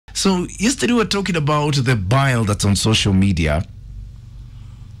So yesterday we were talking about the bile that's on social media.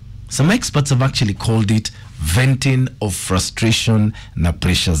 Some experts have actually called it venting of frustration na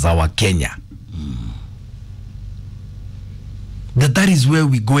pressure za wa Kenya. That is where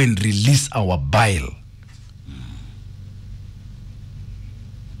we go and release our bile.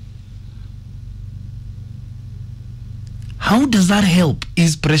 How does that help?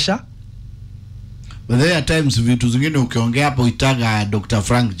 Is pressure? But there are times vitu zingine ukiongea hapo itaga Dr.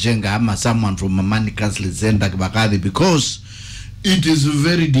 Frank Jenga ama someone from Mamani Council Center Kibakadhi, because it is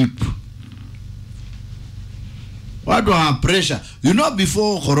very deep. Watu wa pressure. You know,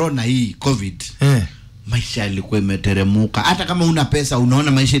 before corona hii COVID, maisha yalikuwa imeteremuka. Hata kama una pesa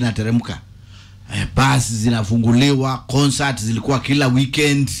unaona maisha inateremuka. Basi zinafunguliwa, concert zilikuwa kila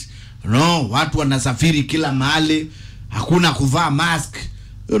weekend. No, watu wanasafiri kila mahali, hakuna kuvaa mask.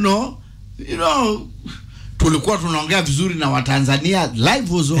 You know, tulikuwa tunaongea vizuri na Watanzania,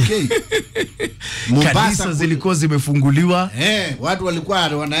 life was okay. Kanisa zilikuwa zimefunguliwa. Watu walikuwa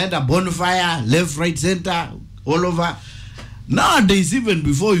wanaenda bonfire left right center all over. Nowadays, even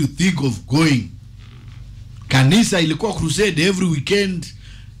before you think of going, kanisa ilikuwa crusade every weekend,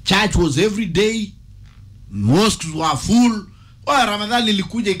 church was every day, mosques were full. Ramadhani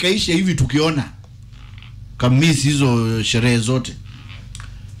ilikuja ikaisha hivi tukiona kamisi hizo sherehe zote.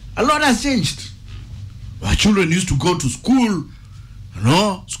 A lot has changed. Our children used to go to school,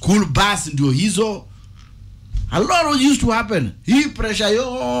 school bus ndio hizo. A lot used to happen. Hii pressure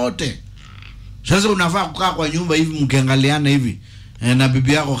yote. Sasa unafaa kukaa kwa nyumba hivi mkiangaliana hivi na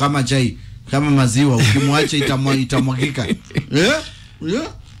bibi yako kama chai, kama maziwa, ukimwacha itamwagika.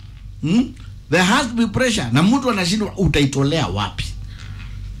 There has to be pressure. Na mtu anashindwa utaitolea wapi?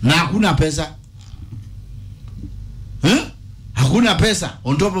 Na hakuna pesa. Hakuna pesa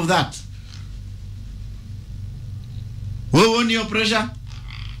on top of that. Wewe on your pressure?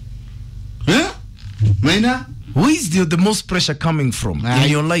 Maina? Where is the most pressure coming from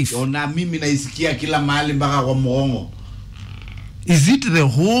in your life? Ona mimi naisikia kila mahali mpaka kwa muongo. Is it the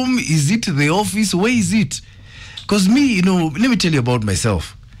home? Is it the office? Where is it? Because me, let me tell you about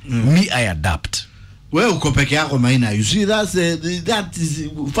myself. Me, I adapt. Wewe uko peke yako Maina. You see, that is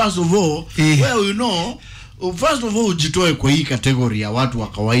first of all, first of all ujitoe kwa hii kategori ya watu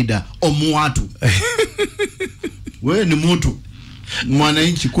wa kawaida watu. Wewe ni mtu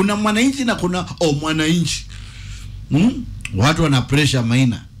mwananchi. Kuna mwananchi na kuna mwananchi. Watu wana pressure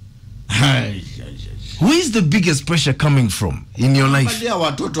Maina. Where is the biggest pressure coming from in your life? Baadhi ya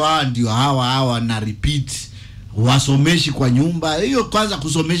watoto hawa ndio hawa na repeat wasomeshi kwa nyumba. Hiyo kwanza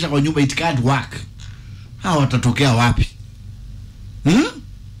kusomesha kwa nyumba it can't work. Hawa watatokea wapi?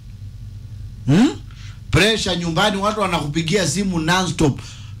 Pressure nyumbani, watu wanakupigia simu non-stop.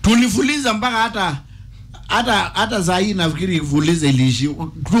 Tulifuliza mpaka hata saa hii nafikiri fuliza iliishi.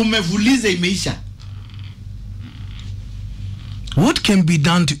 Tumefuliza imeisha. What can be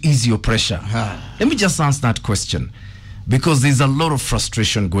done to ease your pressure? Let me just answer that question, because there's a lot of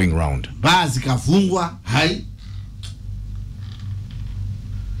frustration going around. Basi kafungwa, hai.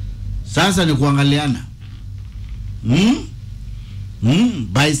 Sasa ni kuangaliana.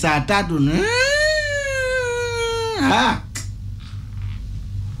 By saa 3.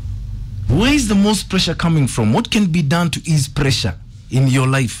 Where is the most pressure coming from? What can be done to ease pressure in your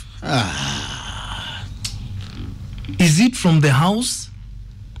life? Is it from the house?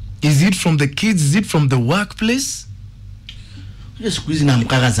 Is it from the kids? Is it from the workplace? Siku hizi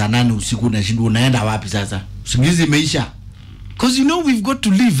namkaka saa 8 usiku na shindu unaenda wapi sasa? Usingizi imeisha. Because we've got to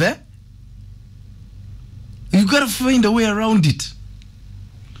live, You got to find a way around it.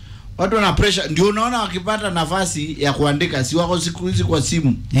 Watu wana pressure, ndio unaona wakipata nafasi ya kuandika, si wako siku hizi kwa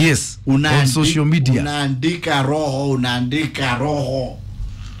simu. Yes, on social media. Unaandika roho.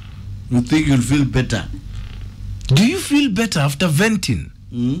 You think you'll feel better? Do you feel better after venting?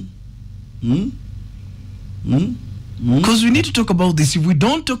 Because we need to talk about this. If we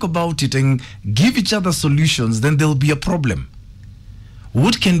don't talk about it and give each other solutions, then there'll be a problem.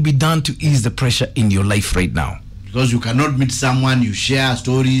 What can be done to ease the pressure in your life right now? Because you cannot meet someone, you share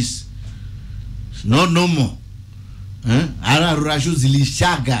stories. It's not normal. Ara rurashu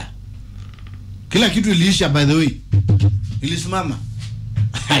zilishaga. Kila kitu ilisha, by the way. Ilisimama.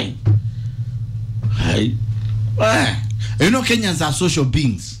 Hai. Kenyans are social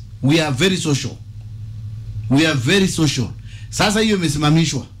beings. We are very social. Sasa hiyo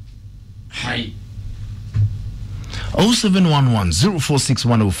imesimamishwa. Hai.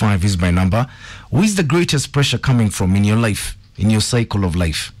 0711-046105 is my number. Where is the greatest pressure coming from in your life, in your cycle of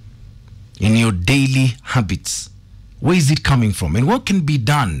life, in your daily habits? Where is it coming from? And what can be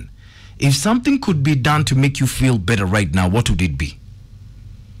done? If something could be done to make you feel better right now, what would it be?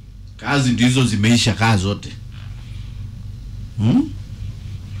 Kazi ndizo zimeisha kazi zote.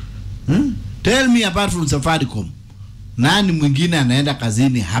 Tell me, apart from Safaricom, nani mwingine anaenda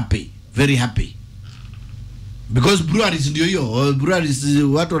kazini happy, very happy? Because breweries ndio hiyo. Breweries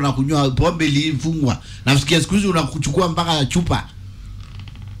watu wanakunywa pombe ilifungwa. Nafikia siku hizi unakuchukua mpaka chupa.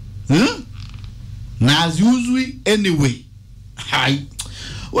 Na haziuzwi anyway. Hai.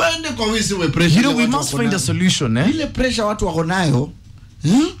 Wende kwa wisi we pressure. We must find a solution, Ile pressure watu wako nayo.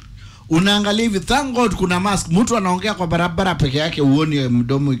 Unaangalia hivi, thank God kuna mask. Mtu anaongea kwa barabara peke yake uone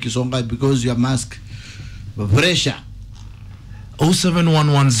mdomo ikisonga because your mask. Pressure.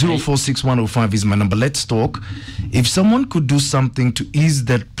 0711046105 is my number. Let's talk. If someone could do something to ease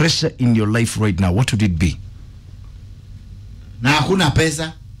that pressure in your life right now, what would it be? Na hakuna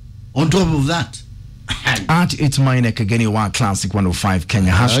pesa on top of that. At it's MAINA KAGENI wa Classic 105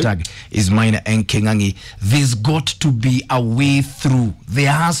 Kenya. Hashtag is MAINA Nkengangi. There's got to be a way through.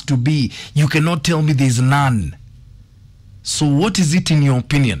 There has to be. You cannot tell me there's none. So what is it in your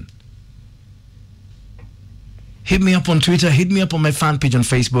opinion? Hit me up on Twitter, hit me up on my fan page on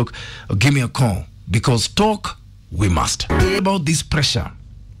Facebook, or give me a call. Because talk, we must. About this pressure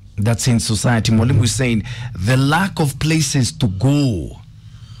that's in society, Mwalimu is saying the lack of places to go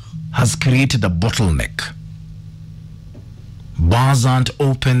has created a bottleneck. Bars aren't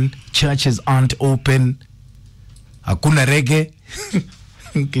open, churches aren't open. Hakuna reggae.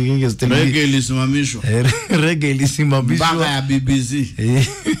 Reggae ilisimamishwa. Reggae ilisimamishwa. Mpaka ya BBC.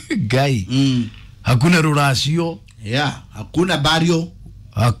 Guy. Hakuna rurashio. Yeah, hakuna bario.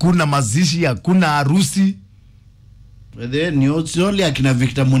 Hakuna mazishi, hakuna harusi. But then it's only akina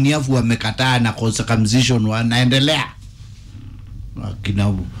Victor Muniafu wamekataa na circumcision wanaendelea.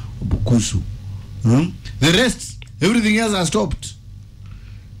 Akina Bukusu. The rest, everything else has stopped.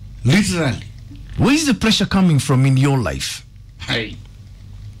 Literally. Where is the pressure coming from in your life? Hey.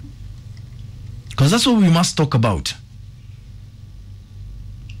 Because that's what we must talk about.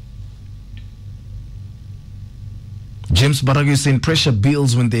 James Baragu is saying pressure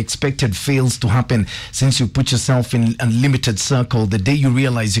builds when the expected fails to happen. Since you put yourself in a limited circle, the day you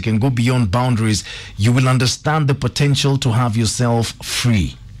realize you can go beyond boundaries, you will understand the potential to have yourself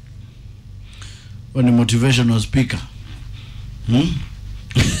free. When a motivational speaker.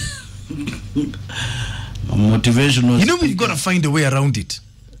 Motivational You know, we've got to find a way around it.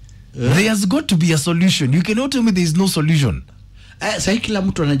 There has got to be a solution. You cannot tell me there is no solution. Sasa kila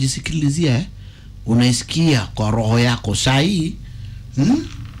mtu anajisikilizia unaisikia kwa roho yako sahi.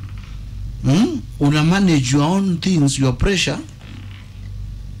 Una manage your own things, your pressure.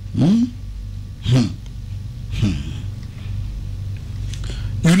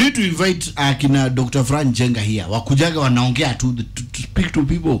 You need to invite akina Dr. Fran Jenga here. Wakujaga wanaongea to speak to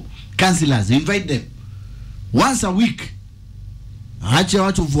people. Counselors, invite them once a week. Acha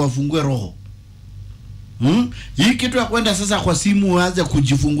watu wafungue roho. Hii kitu ya kwenda sasa kwa simu uanze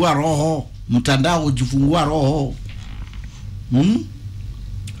kujifungua roho, mtandao kujifungua roho.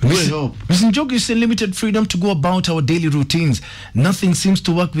 Mr. Njogu is saying limited freedom to go about our daily routines. Nothing seems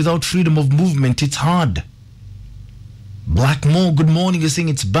to work without freedom of movement. It's hard. Blackmore, good morning. You're saying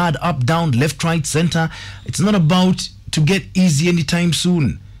it's bad, up, down, left, right, center. It's not about to get easy anytime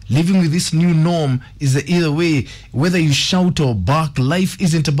soon. Living with this new norm is the either way. Whether you shout or bark, life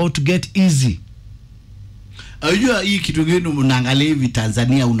isn't about to get easy. Unajua hii kitu gani unaangalia hivi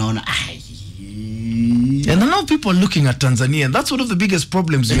Tanzania unaona And a lot of people are looking at Tanzania, and that's one of the biggest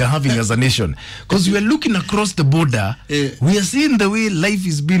problems we are having as a nation. Because we are looking across the border, we are seeing the way life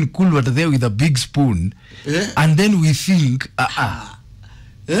is being cool, but there with a big spoon, and then we think,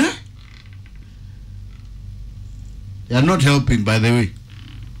 They are not helping, by the way.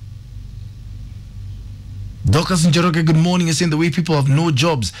 Dokas Njoroge, good morning. You're saying the way people have no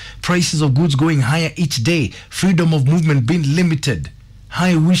jobs, prices of goods going higher each day, freedom of movement being limited.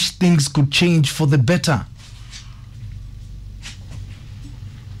 I wish things could change for the better.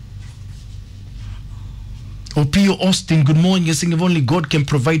 Opio Austin, good morning. You're saying if only God can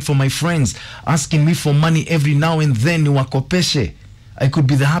provide for my friends, asking me for money every now and then, wakopeshe. I could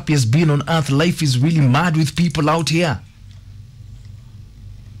be the happiest being on earth. Life is really mad with people out here.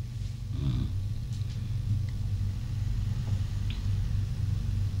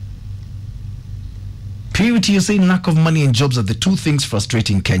 Purity, you're saying lack of money and jobs are the two things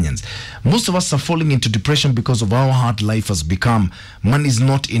frustrating Kenyans. Most of us are falling into depression because of how hard life has become. Money is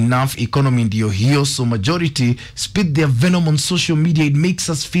not enough, economy ndio hiyo, so majority spit their venom on social media. It makes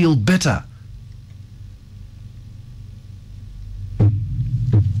us feel better.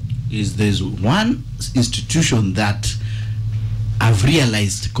 There's one institution that I've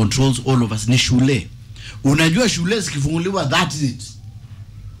realized controls all of us, ni shule. Unajua shule zikifunguliwa, that's it.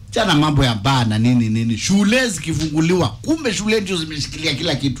 Chana mambo ya baa na nini. Shule zikifunguliwa, kumbe shule ndio zimeshikilia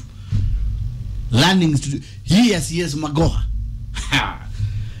kila kitu. Learning yes Magoha.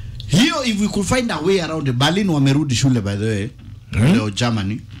 Here, if we could find a way around it. Berlin wamerudi shule, by the way. Leo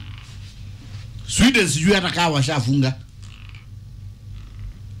Germany. Sweden sijui hata kama washafunga.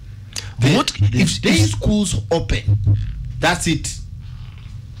 What if day schools open? That's it.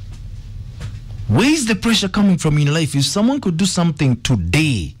 Where is the pressure coming from in life? If someone could do something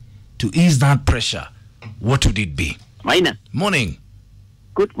today to ease that pressure, what would it be? Maina. Morning.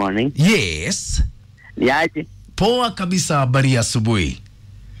 Good morning. Yes. Niaje? Poa kabisa, habari ya asubuhi.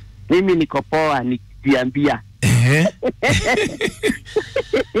 Mimi niko poa nikiambia.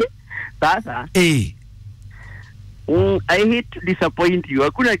 Sasa. I hate to disappoint you.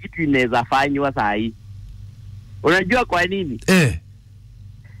 Hakuna kitu inaweza fanywa saa hii. Unajua kwa nini?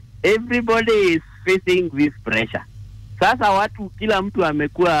 Everybody is facing this pressure. Sasa kila mtu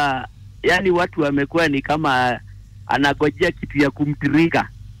amekuwa, yani watu wamekuwa ni kama anagojea kitu ya kumtirika.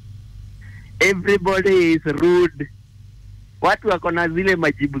 Everybody is rude. Watu wako na zile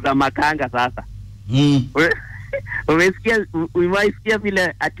majibu za makanga sasa. Umesikia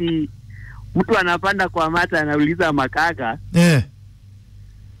vile ati mtu anapanda kwa mata anauliza makanga.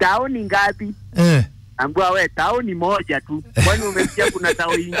 Taoni ngapi? Ambua we taoni moja tu. Kwani umesikia kuna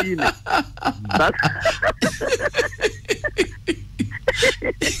tao nyingine?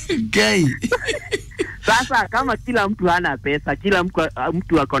 Okay. Sasa kama kila mtu hana pesa, kila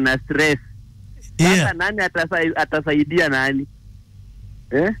mtu ako na stress. Sasa nani atasaidia nani?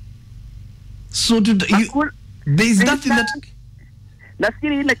 So there is nothing that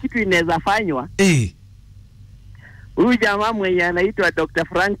nafikiri ile kitu inaweza fanywa. Huyu jamaa mwenye anaitwa Dr.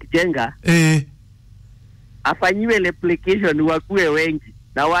 Frank Jenga afanyiwe application wakuwe wengi.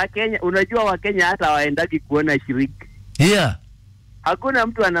 Na Wakenya, unajua Wakenya hata waendaki kuona shiriki. Hakuna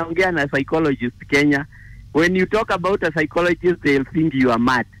mtu anaongea na psychologist Kenya. When you talk about a psychologist, they'll think you are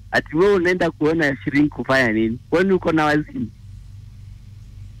mad. Ati wewe unaenda kuona shiriki kufanya nini? Kwani uko na wazimu?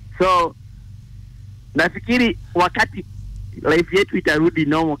 So nafikiri wakati life yetu itarudi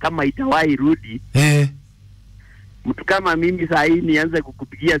normal, kama itawahi rudi, mtu kama mimi saa hii nianze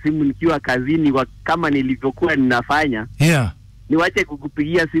kukupigia simu nikiwa kazini kama nilivyokuwa ninafanya. Niwache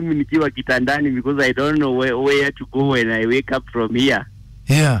kukupigia simu nikiwa kitandani because I don't know where to go when I wake up from here.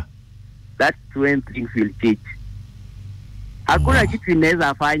 That's when things will change. Hakuna kitu inaweza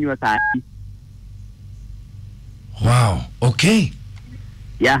afanywa saa hii. Wow. Okay.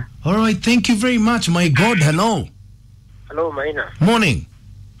 Yeah. All right. Thank you very much. My God. Hello. Hello, Maina. Morning.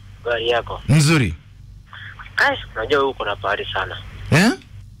 Gari yako. Nzuri. Unajua wewe uko na bahati sana.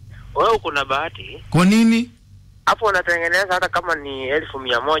 Wewe uko na bahati. Kwa nini? Hapo unatengeneza hata kama ni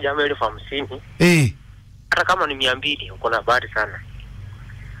 1,100 ama 50,000. Hata kama ni 200, uko na bahati sana.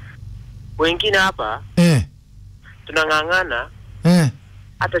 Wengine hapa tunangangana.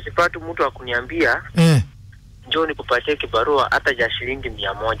 Hata sipati mtu akuniambia njoo nikupatie kibarua hata ya shilingi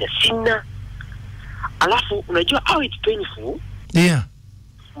 100. Sina. Alafu unajua how it's painful.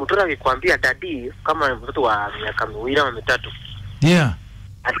 Mtu akikwambia daddy, kama mtoto wa miaka 2 ama 3.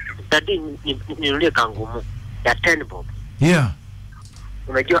 Daddy ninulie kangumu ya 10 bob.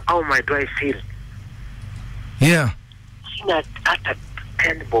 Unajua how my do I feel? Sina hata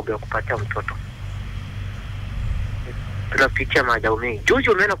 10 bob ya kupatia mtoto. Tunapitia maajabu mengi. Juzi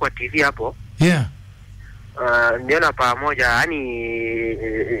umeona kwa TV hapo. Niona pamoja, yani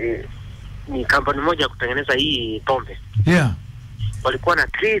ni kampuni moja kutengeneza hii pombe. Walikuwa na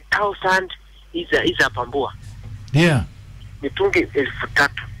 3,000 iza pambua. Mitungi 3,000.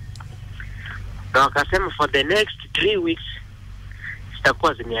 Na wakasema for the next 3 weeks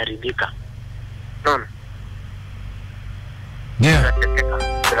zitakuwa zimeharibika. Naona?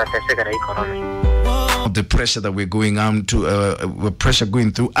 Tunateseka na hii corona. The pressure that we're going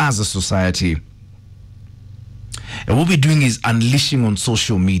going through as a society. And what we're doing is unleashing on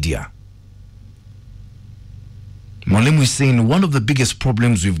social media. Mwalimu is saying one of the biggest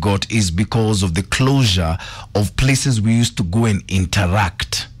problems we've got is because of the closure of places we used to go and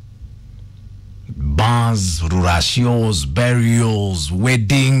interact. Bars, rurashios, burials,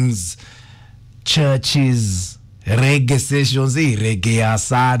 weddings, churches, reggae sessions, reggae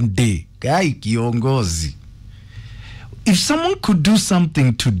asande. Kai kiongozi. If someone could do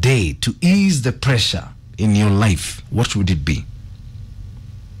something today to ease the pressure in your life, what would it be?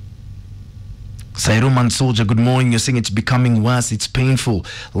 Sairoman Soldier, good morning. You're saying it's becoming worse, it's painful.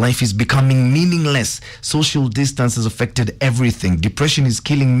 Life is becoming meaningless. Social distance has affected everything. Depression is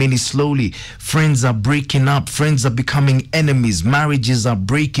killing many slowly. Friends are breaking up. Friends are becoming enemies. Marriages are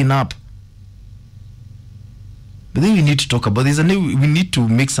breaking up. But then we need to talk about this, and then we need to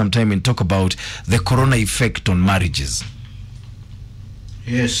make some time and talk about the corona effect on marriages.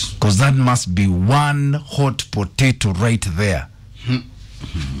 Yes. Because that must be one hot potato right there.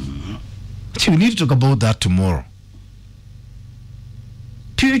 So we need to talk about that tomorrow.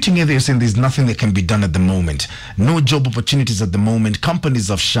 Together, you're saying there's nothing that can be done at the moment. No job opportunities at the moment. Companies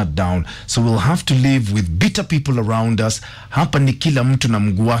have shut down. So we'll have to live with bitter people around us. Hapa ni kila mtu na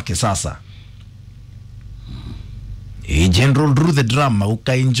mguu wake sasa. Hey, General Drew the drama.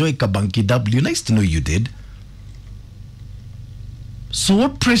 Uka enjoy Kabanki W. Nice to know you did. So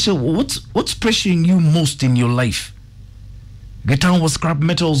what's pressuring you most in your life? Guitar was scrap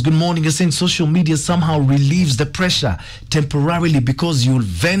metals. Good morning. You're saying social media somehow relieves the pressure temporarily because you'll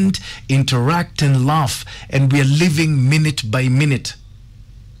vent, interact, and laugh, and we are living minute by minute.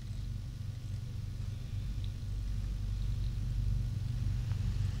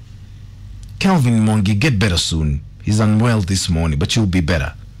 Calvin Mongi, get better soon. He's unwell this morning, but you'll be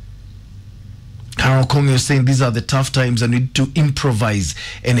better. Carol Kong, you're saying these are the tough times and we need to improvise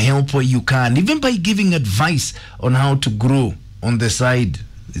and help where you can, even by giving advice on how to grow on the side.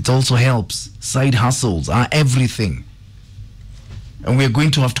 It also helps. Side hustles are everything. And we're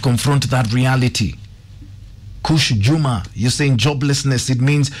going to have to confront that reality. Kush Juma, you're saying joblessness, it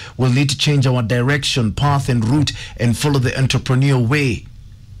means we'll need to change our direction, path, and route and follow the entrepreneurial way.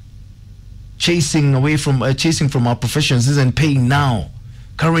 Chasing from our professions isn't paying now.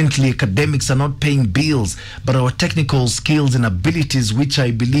 Currently, academics are not paying bills, but our technical skills and abilities, which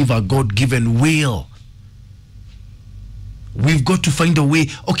I believe are God-given, will. We've got to find a way.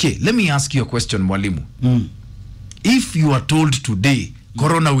 Okay, let me ask you a question, Mwalimu. If you are told today,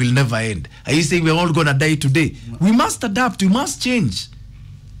 Corona will never end, are you saying we're all going to die today? We must adapt. We must change.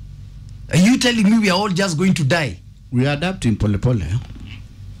 Are you telling me we are all just going to die? We are adapting pole pole.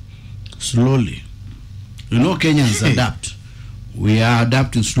 Slowly. You know, Kenyans adapt. We are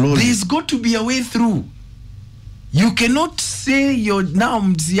adapting slowly. There's got to be a way through. You cannot say you're now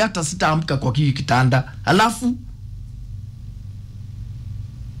mziata sitaamka kwa kitanda. Alafu.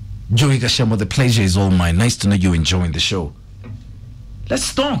 Joey Gashamo, the pleasure is all mine. Nice to know you enjoying the show.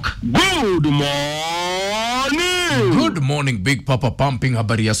 Let's talk. Good morning. Good morning, Big Papa Pumping.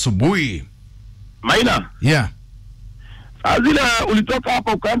 Habari ya asubuhi. Maina. Yeah. Azila ulitoka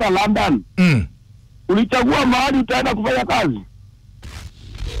hapa ukaenda London. Ulichagua mahali utaenda kufanya kazi?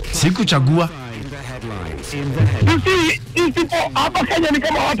 Sikuchagua. Isipo hapa Kenya ni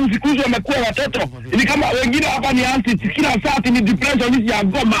kama watu siku hizi wamekuwa watoto. Ni kama wengine hapa ni anti kila saa ni depression hizi ya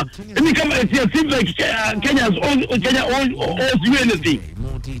ngoma. Ni kama it seems like Kenya owes you anything.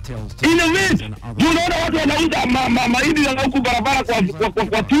 Innovate. Unaona watu wanauza mahindi na huku barabara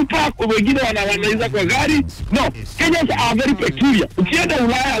kwa tupa, wengine wanauza kwa gari. No, Kenyans are very peculiar. Ukienda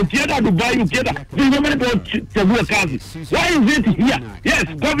Ulaya, ukienda Dubai, ukienda chagua kazi. Why is it here? Yes,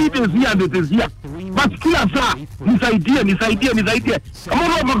 COVID is here and it is here. But kila saa nisaidie. Kama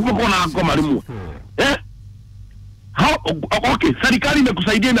unapokuwa na ngoma limu. Okay, serikali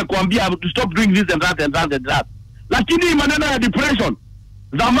imekusaidia imekuambia to stop doing this and that. Lakini maneno ya depression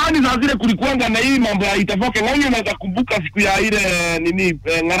zamani za zile kulikuanga na hii mambo ya itafoke. Ngani unaweza kumbuka siku ya ile nini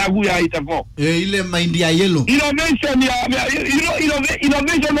ngaragu ya itafo ile mahindi ya yellow. Innovation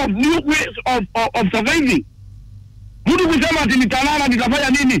innovation of new ways of surviving. Mtu kusema ati nitalala nitafanya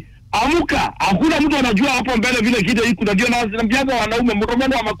nini? Amuka, hakuna mtu anajua hapo mbele vile kitu hiki kunajua na zinambiaga wanaume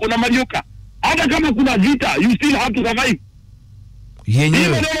mromano wa makuna marioka. Hata kama kuna vita, you still have to survive.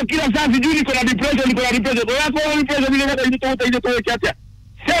 Yenyewe. Ndio kila saa sijui niko na depression. Kwa depression ile hata ile toa kiasi.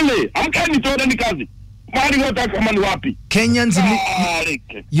 Sele, amka nitoe ni kazi. Mali wote kama ni wapi? Kenyans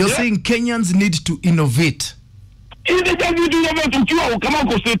you're saying Kenyans need to innovate. Ile jambo tukiwa kama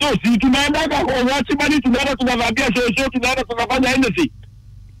uko seto, si tunaenda kwa wachi bali tunaenda tunavabia show tunaenda tunafanya anything.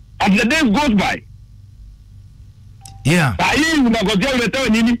 As the days goes by. Yeah. Hii unangojea uletewe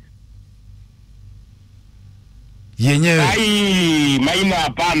nini? Yenyewe. Maina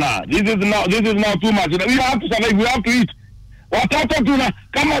hapana. This is now too much. We have to survive, we have to eat. Watoto tuna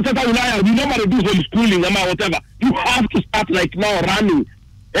kama watoto Ulaya, we normally do homeschooling or whatever. You have to start like now running.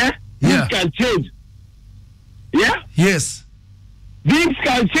 Yeah. Things can change. Yeah? Yes. Things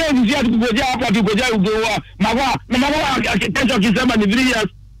can change. Sisi tukungojea hapa tukungojea ugewa. Magwa kesho akisema ni 3 years.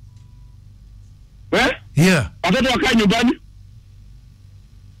 Yeah. Watoto wakae nyumbani.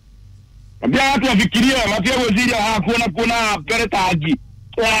 Ambia watu wafikirie matia waziri hakuna pereta haji.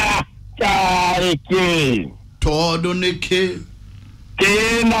 Chareke. Todo neke.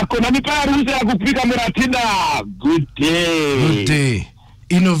 Tena kuna nipa ruhusa ya kupika miratina. Good day.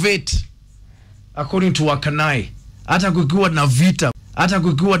 Innovate. According to Wakanai. Hata kukiwa na vita. Hata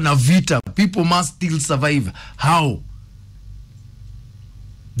kukiwa na vita, people must still survive. How?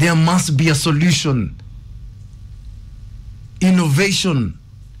 There must be a solution. Innovation.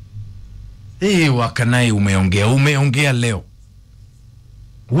 Hey, Wakanai, umeongea leo.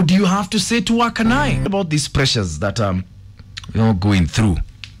 What do you have to say to Wakanai about these pressures that you're going through?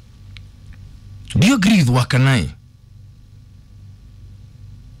 Do you agree with Wakanai?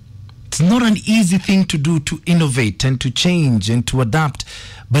 It's not an easy thing to do, to innovate and to change and to adapt.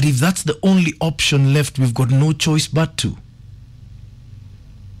 But if that's the only option left, we've got no choice but to.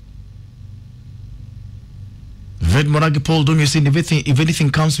 Ved Moragi Paul, don't you see, if anything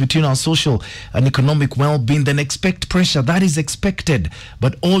comes between our social and economic well-being, then expect pressure. That is expected.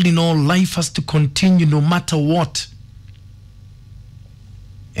 But all in all, life has to continue no matter what.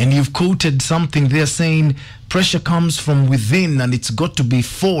 And you've quoted something there saying pressure comes from within and it's got to be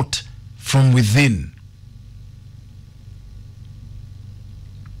fought from within.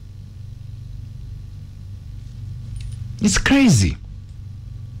 It's crazy.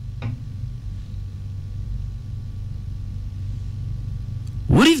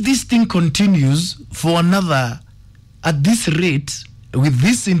 What if this thing continues for another, at this rate, with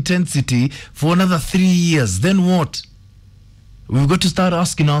this intensity, for another 3 years? Then what? We've got to start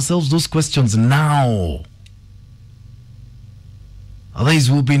asking ourselves those questions now. Otherwise,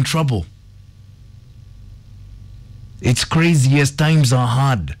 we'll be in trouble. It's crazy. Yes, times are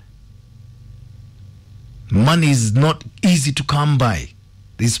hard. Money is not easy to come by.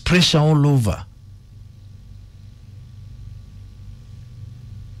 There's pressure all over.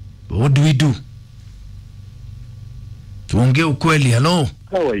 But what do we do? Tuongee ukweli. Hello.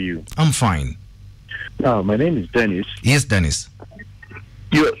 How are you? I'm fine. My name is Dennis. Yes, Dennis.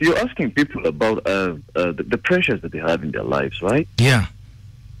 You're asking people about the pressures that they have in their lives, right? Yeah.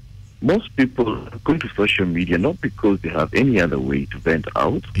 Most people go to social media not because they have any other way to vent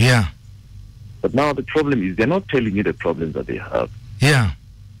out. Yeah. But now the problem is they're not telling you the problems that they have. Yeah.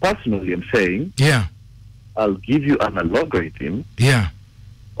 Personally, I'm saying, Yeah. I'll give you an algorithm Yeah.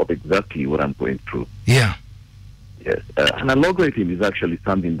 of exactly what I'm going through. Yeah. Yes. An algorithm is actually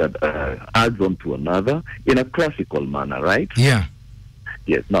something that adds on to another in a classical manner, right? Yeah.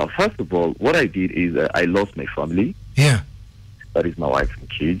 Yes. Now, first of all, what I did is I lost my family. Yeah. That is my wife and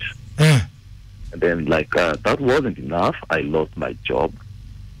kids. Yeah. And then, that wasn't enough. I lost my job.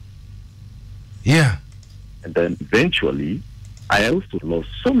 Yeah. And then eventually, I also lost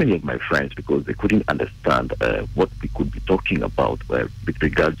so many of my friends because they couldn't understand what we could be talking about with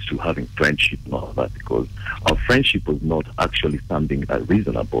regards to having friendship and all that, because our friendship was not actually something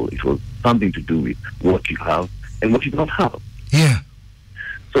reasonable. It was something to do with what you have and what you don't have. Yeah.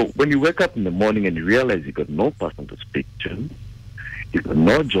 So when you wake up in the morning and you realize you got no person to speak to, you got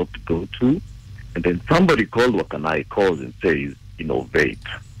no job to go to, and then somebody called Wakanai calls and says, innovate.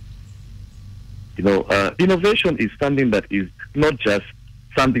 Innovation is something that is not just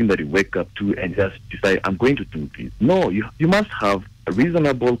something that you wake up to and just decide, I'm going to do this. No, you must have a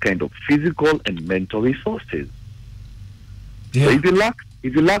reasonable kind of physical and mental resources. Yeah. So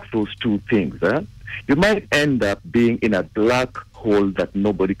if you lack those two things, you might end up being in a black hole that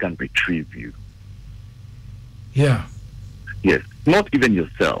nobody can retrieve you. Yeah. Yes, not even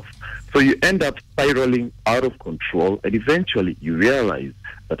yourself. So you end up spiraling out of control, and eventually you realize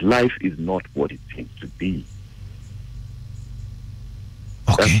that life is not what it seems to be.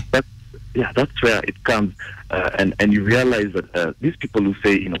 Okay. That's where it comes, and you realize that these people who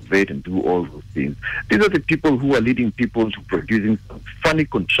say innovate and do all those things, these are the people who are leading people to producing some funny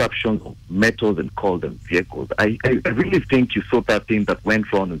contraptions of metals and call them vehicles. I really think you saw that thing that went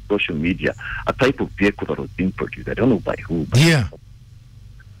around on social media, a type of vehicle that was being produced. I don't know by who. But Yeah.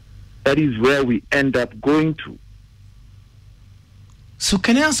 that is where we end up going to. So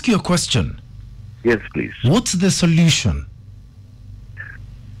can I ask you a question? Yes, please. What's the solution?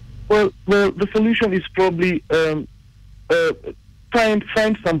 Well, the solution is probably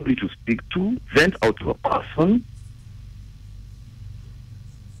find somebody to speak to, vent out to a person.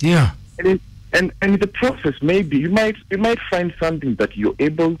 Yeah. And in the process, maybe you might find something that you're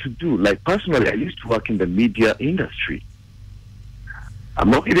able to do. Like personally, I used to work in the media industry. I'm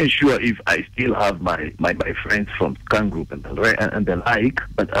not even sure if I still have my friends from Scan Group and the like,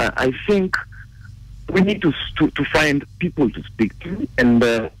 but I think we need to find people to speak to, and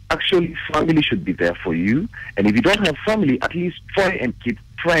actually family should be there for you. And if you don't have family, at least try and keep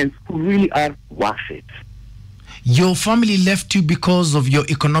friends who really are worth it. Your family left you because of your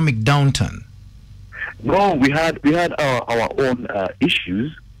economic downturn? No, we had our own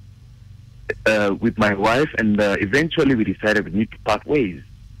issues with my wife, and eventually we decided we need to part ways.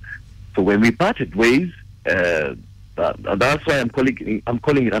 So when we parted ways, the That's why I'm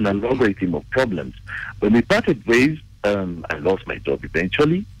calling it an algorithm of problems. When we parted ways, I lost my job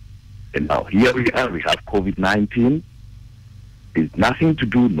eventually, and now here we are. We have COVID-19. There's nothing to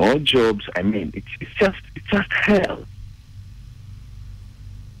do, no jobs. I mean, it's just hell.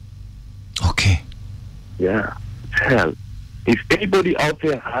 Okay. Yeah, it's hell. If anybody out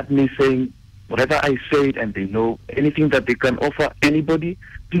there had me saying whatever I said and they know anything that they can offer anybody,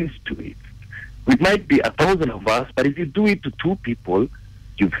 please do it. We might be 1,000 of us, but if you do it to 2 people,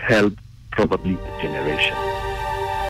 you've helped probably a generation.